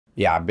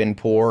Yeah, I've been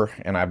poor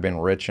and I've been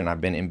rich and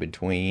I've been in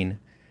between.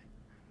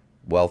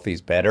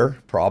 Wealthy's better,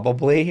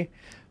 probably,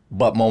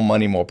 but more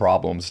money, more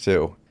problems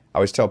too. I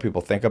always tell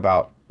people think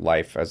about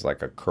life as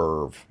like a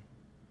curve,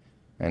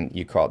 and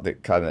you call it the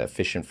kind of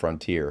efficient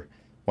frontier.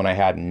 When I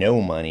had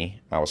no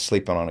money, I was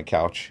sleeping on a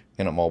couch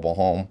in a mobile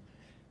home.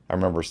 I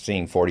remember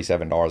seeing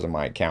 $47 in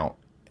my account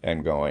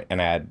and going,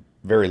 and I had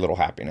very little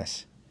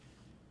happiness.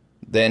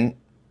 Then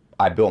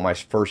I built my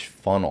first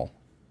funnel,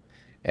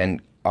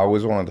 and I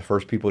was one of the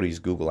first people to use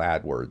Google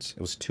AdWords.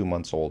 It was 2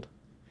 months old.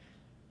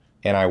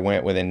 And I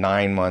went within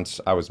 9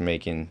 months, I was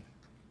making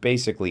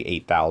basically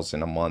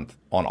 8,000 a month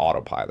on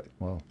autopilot.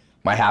 Wow.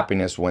 My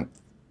happiness went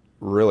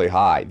really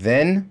high.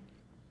 Then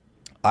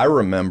I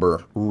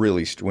remember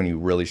really when you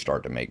really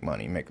start to make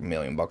money, make $1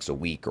 million a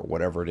week or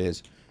whatever it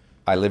is.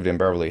 I lived in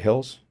Beverly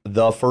Hills.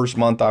 The first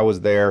month I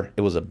was there,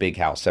 it was a big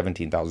house,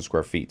 17,000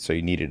 square feet. So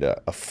you needed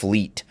a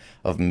fleet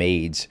of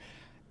maids.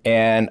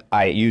 And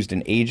I used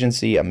an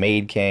agency. A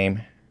maid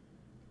came,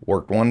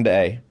 worked one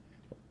day.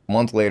 A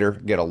month later,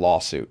 get a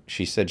lawsuit.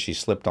 She said she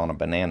slipped on a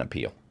banana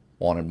peel,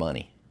 wanted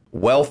money.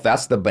 Wealth,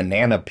 that's the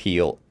banana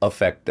peel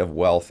effect of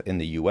wealth in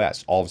the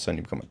US. All of a sudden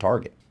you become a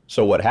target.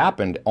 So what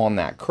happened on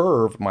that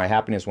curve, my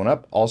happiness went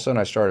up. All of a sudden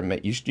I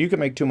started, you can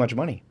make too much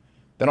money.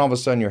 Then all of a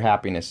sudden your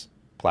happiness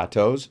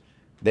plateaus.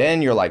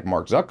 Then you're like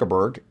Mark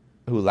Zuckerberg,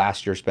 who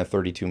last year spent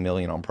 32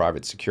 million on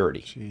private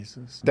security.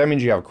 Jesus. That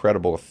means you have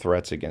credible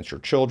threats against your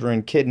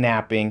children,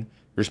 kidnapping.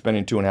 You're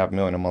spending 2.5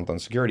 million a month on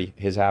security.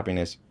 His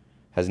happiness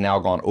has now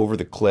gone over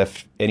the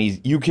cliff, and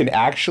you can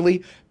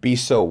actually be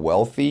so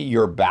wealthy,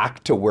 you're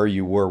back to where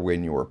you were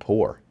when you were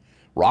poor.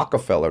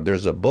 Rockefeller,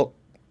 there's a book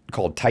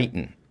called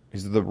Titan.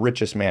 He's the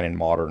richest man in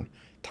modern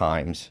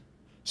times,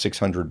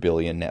 600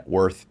 billion net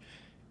worth.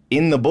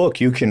 In the book,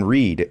 you can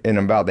read in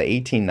about the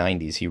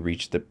 1890s, he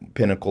reached the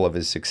pinnacle of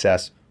his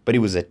success, but he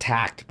was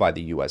attacked by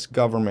the US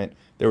government.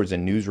 There was a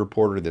news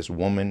reporter, this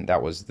woman,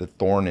 that was the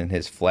thorn in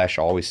his flesh,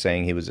 always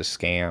saying he was a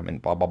scam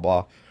and blah, blah,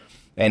 blah.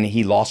 And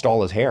he lost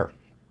all his hair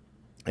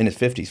in his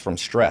 50s from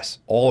stress.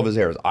 All of his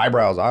hair, his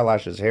eyebrows,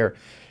 eyelashes, hair.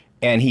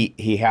 And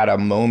he had a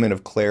moment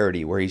of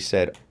clarity where he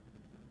said,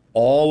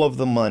 all of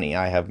the money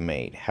I have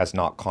made has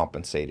not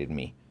compensated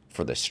me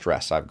for the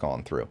stress I've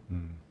gone through.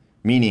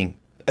 Meaning,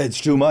 it's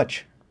too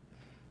much.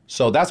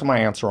 So that's my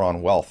answer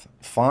on wealth.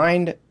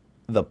 Find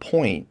the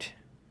point,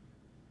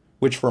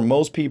 which for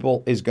most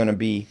people is going to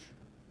be,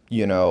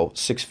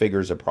 6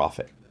 figures of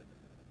profit,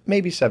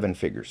 maybe 7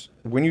 figures.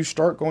 When you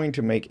start going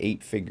to make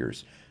 8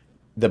 figures,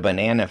 the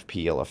banana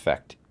peel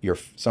effect, your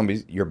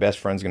best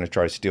friend's going to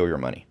try to steal your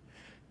money.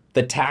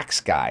 The tax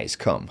guys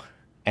come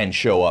and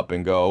show up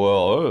and go,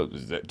 well,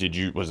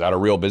 was that a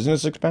real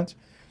business expense?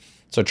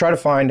 So try to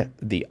find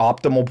the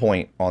optimal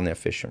point on the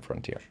efficient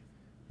frontier.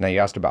 Now you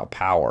asked about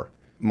power.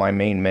 My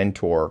main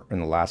mentor in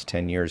the last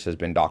 10 years has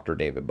been Dr.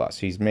 David Buss.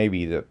 He's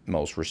maybe the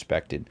most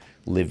respected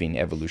living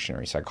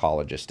evolutionary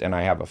psychologist. And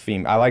I have a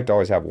female. I like to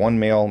always have one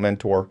male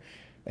mentor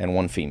and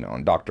one female.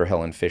 And Dr.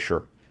 Helen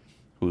Fisher,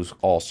 who's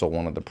also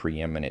one of the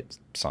preeminent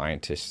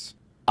scientists.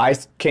 I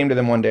came to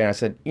them one day and I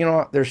said, you know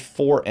what? There's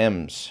 4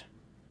 M's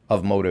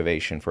of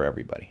motivation for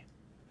everybody.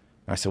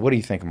 I said, what do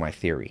you think of my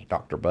theory,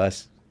 Dr.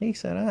 Buss? He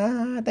said,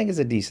 I think it's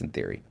a decent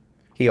theory.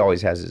 He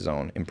always has his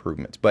own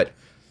improvements. But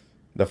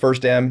the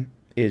first M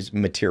is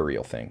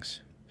material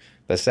things.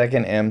 The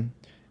second M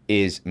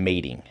is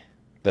mating.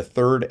 The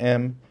third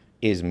M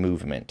is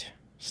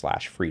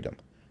movement/freedom.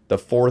 The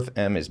fourth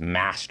M is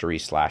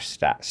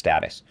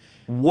mastery/status.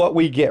 What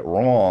we get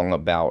wrong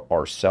about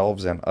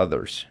ourselves and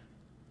others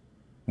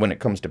when it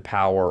comes to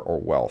power or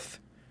wealth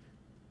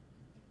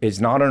is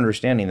not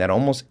understanding that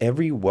almost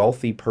every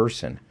wealthy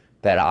person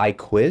that I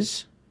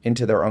quiz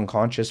into their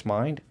unconscious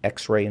mind,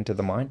 X-ray into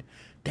the mind,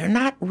 they're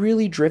not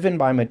really driven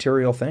by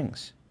material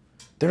things.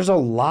 There's a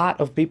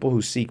lot of people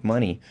who seek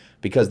money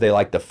because they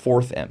like the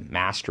fourth M,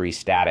 mastery,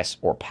 status,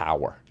 or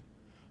power.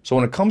 So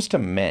when it comes to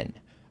men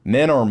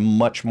are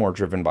much more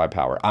driven by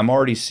power. I'm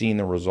already seeing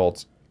the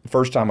results. The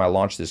first time I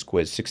launched this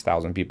quiz,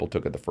 6,000 people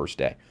took it the first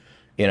day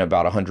in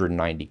about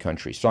 190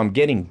 countries. So I'm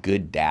getting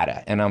good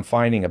data and I'm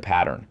finding a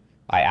pattern.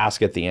 I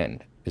ask at the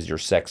end, is your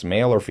sex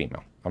male or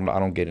female? I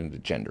don't get into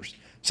genders.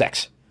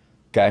 Sex,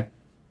 okay?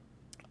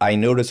 I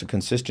notice a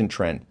consistent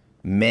trend.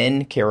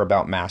 Men care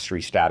about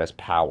mastery, status,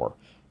 power.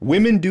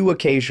 Women do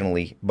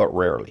occasionally, but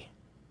rarely.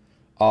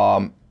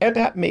 And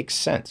that makes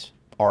sense.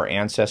 Our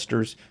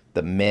ancestors,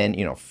 the men,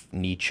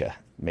 Nietzsche,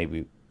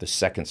 maybe the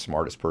second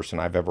smartest person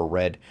I've ever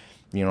read,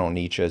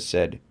 Nietzsche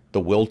said, the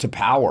will to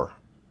power.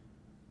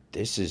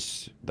 This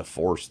is the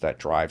force that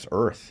drives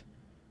Earth.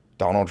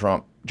 Donald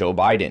Trump, Joe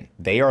Biden,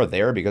 they are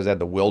there because they had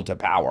the will to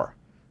power.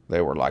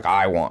 They were like,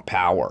 I want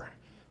power.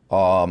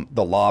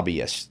 The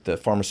lobbyists, the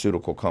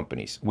pharmaceutical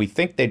companies, we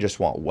think they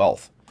just want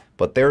wealth.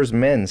 But there's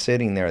men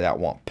sitting there that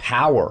want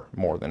power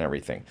more than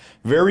everything.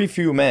 Very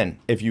few men,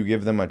 if you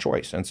give them a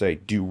choice and say,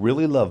 do you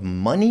really love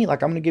money?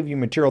 Like, I'm going to give you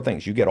material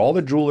things. You get all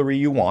the jewelry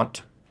you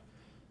want.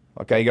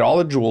 Okay, you get all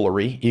the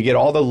jewelry. You get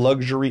all the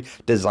luxury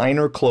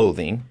designer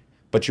clothing,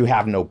 but you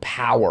have no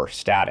power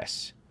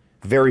status.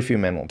 Very few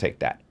men will take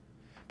that.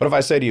 But if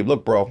I say to you,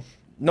 look, bro,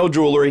 no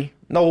jewelry,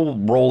 no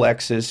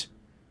Rolexes,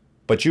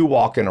 but you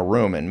walk in a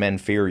room and men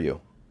fear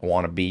you,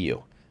 want to be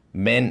you.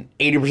 Men,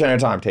 80%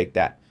 of the time, take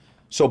that.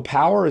 So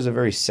power is a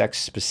very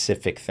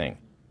sex-specific thing.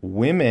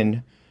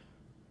 Women,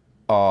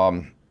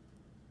 or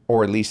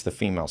at least the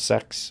female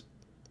sex,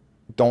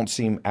 don't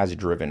seem as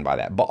driven by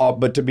that.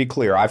 But to be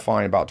clear, I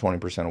find about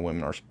 20% of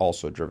women are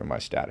also driven by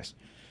status.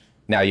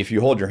 Now, if you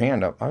hold your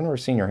hand up, I've never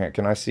seen your hand.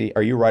 Can I see?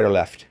 Are you right or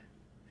left?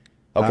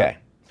 Okay.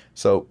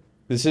 So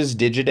this is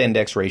digit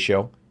index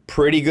ratio.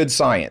 Pretty good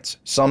science.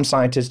 Some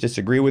scientists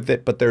disagree with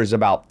it, but there's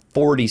about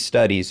 40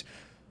 studies.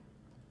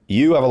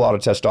 You have a lot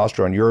of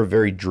testosterone. You're a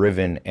very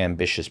driven,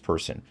 ambitious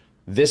person.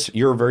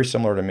 You're very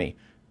similar to me.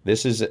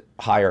 This is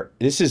higher.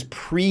 This is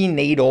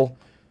prenatal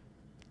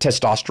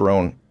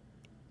testosterone,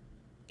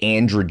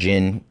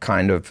 androgen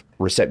kind of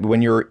receptor.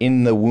 When you're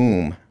in the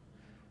womb,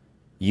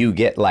 you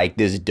get like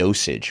this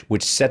dosage,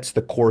 which sets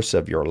the course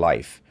of your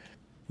life.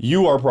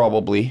 You are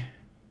probably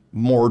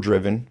more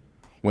driven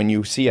when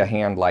you see a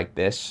hand like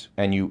this,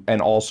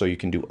 and also you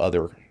can do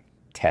other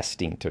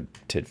testing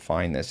to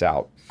find this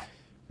out.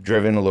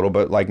 Driven a little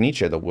bit like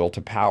Nietzsche, the will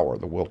to power,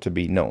 the will to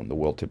be known, the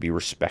will to be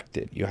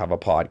respected. You have a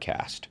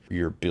podcast.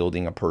 You're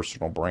building a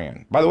personal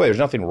brand. By the way, there's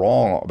nothing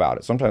wrong about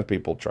it. Sometimes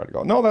people try to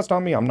go, no, that's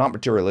not me. I'm not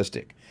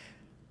materialistic.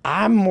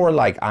 I'm more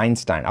like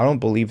Einstein. I don't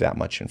believe that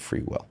much in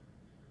free will.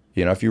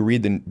 You know, if you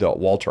read the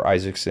Walter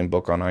Isaacson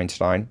book on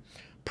Einstein,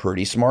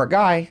 pretty smart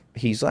guy.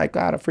 He's like,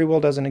 God, free will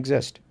doesn't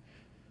exist.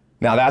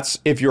 Now that's,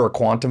 if you're a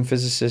quantum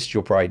physicist,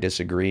 you'll probably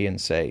disagree and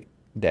say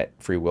that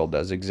free will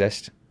does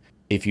exist.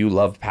 If you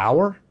love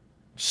power,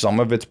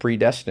 some of it's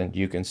predestined.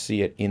 You can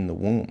see it in the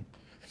womb.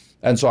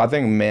 And so I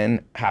think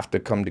men have to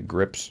come to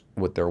grips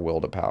with their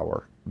will to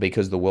power,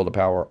 because the will to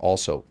power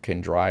also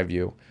can drive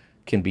you,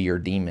 can be your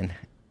demon.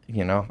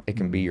 You know, it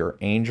can be your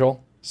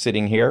angel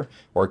sitting here,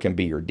 or it can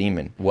be your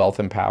demon. Wealth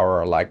and power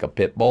are like a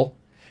pit bull.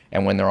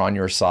 And when they're on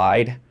your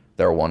side,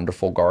 they're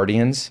wonderful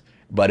guardians.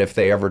 But if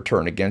they ever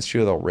turn against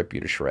you, they'll rip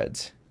you to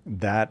shreds.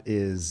 That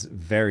is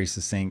very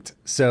succinct.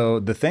 So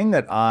the thing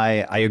that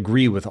I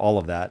agree with all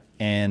of that.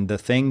 And the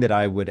thing that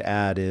I would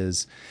add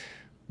is,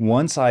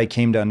 once I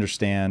came to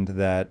understand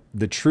that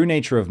the true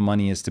nature of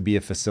money is to be a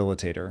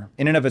facilitator,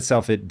 in and of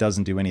itself, it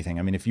doesn't do anything.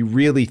 I mean, if you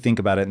really think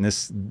about it,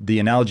 and the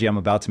analogy I'm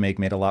about to make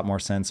made a lot more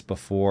sense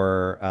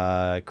before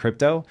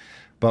crypto.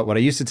 But what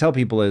I used to tell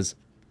people is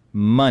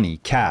money,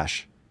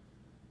 cash,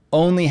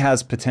 only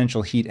has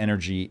potential heat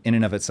energy in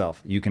and of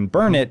itself. You can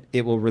burn it,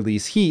 it will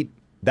release heat.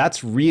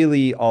 That's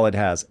really all it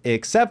has,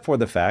 except for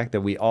the fact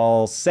that we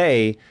all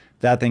say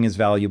that thing is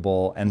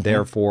valuable, and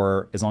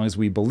therefore, as long as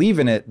we believe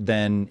in it,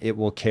 then it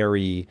will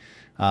carry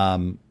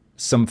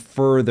some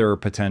further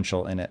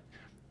potential in it.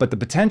 But the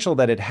potential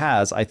that it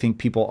has, I think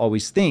people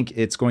always think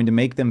it's going to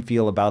make them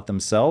feel about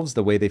themselves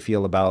the way they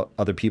feel about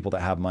other people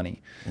that have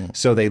money.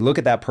 So they look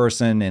at that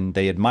person and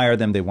they admire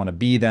them, they want to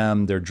be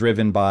them, they're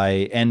driven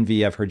by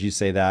envy. I've heard you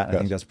say that. Yes. I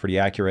think that's pretty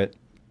accurate.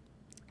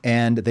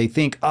 And they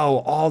think, oh,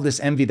 all this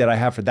envy that I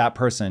have for that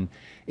person,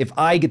 if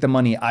I get the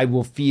money, I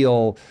will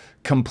feel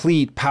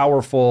complete,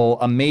 powerful,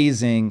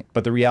 amazing.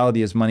 But the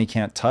reality is money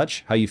can't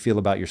touch how you feel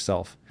about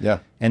yourself. Yeah.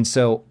 And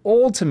so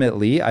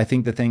ultimately, I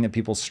think the thing that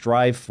people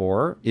strive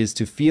for is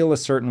to feel a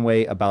certain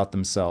way about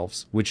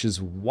themselves, which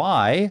is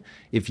why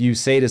if you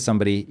say to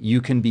somebody, you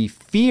can be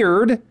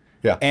feared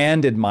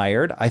and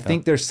admired, I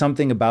think there's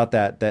something about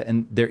that,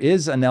 and there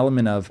is an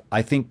element of,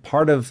 I think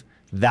part of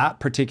that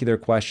particular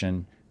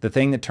question, the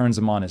thing that turns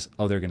them on is,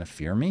 oh, they're going to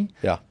fear me?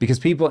 Yeah. Because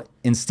people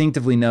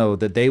instinctively know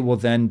that they will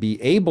then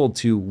be able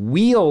to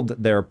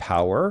wield their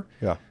power.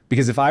 Yeah.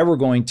 Because if I were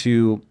going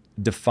to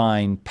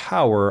define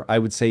power, I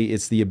would say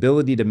it's the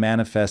ability to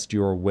manifest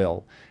your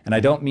will. And I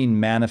don't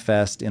mean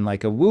manifest in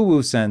like a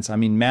woo-woo sense. I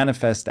mean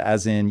manifest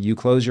as in you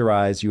close your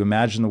eyes, you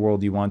imagine the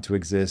world you want to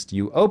exist,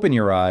 you open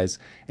your eyes,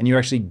 and you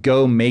actually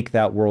go make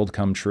that world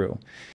come true.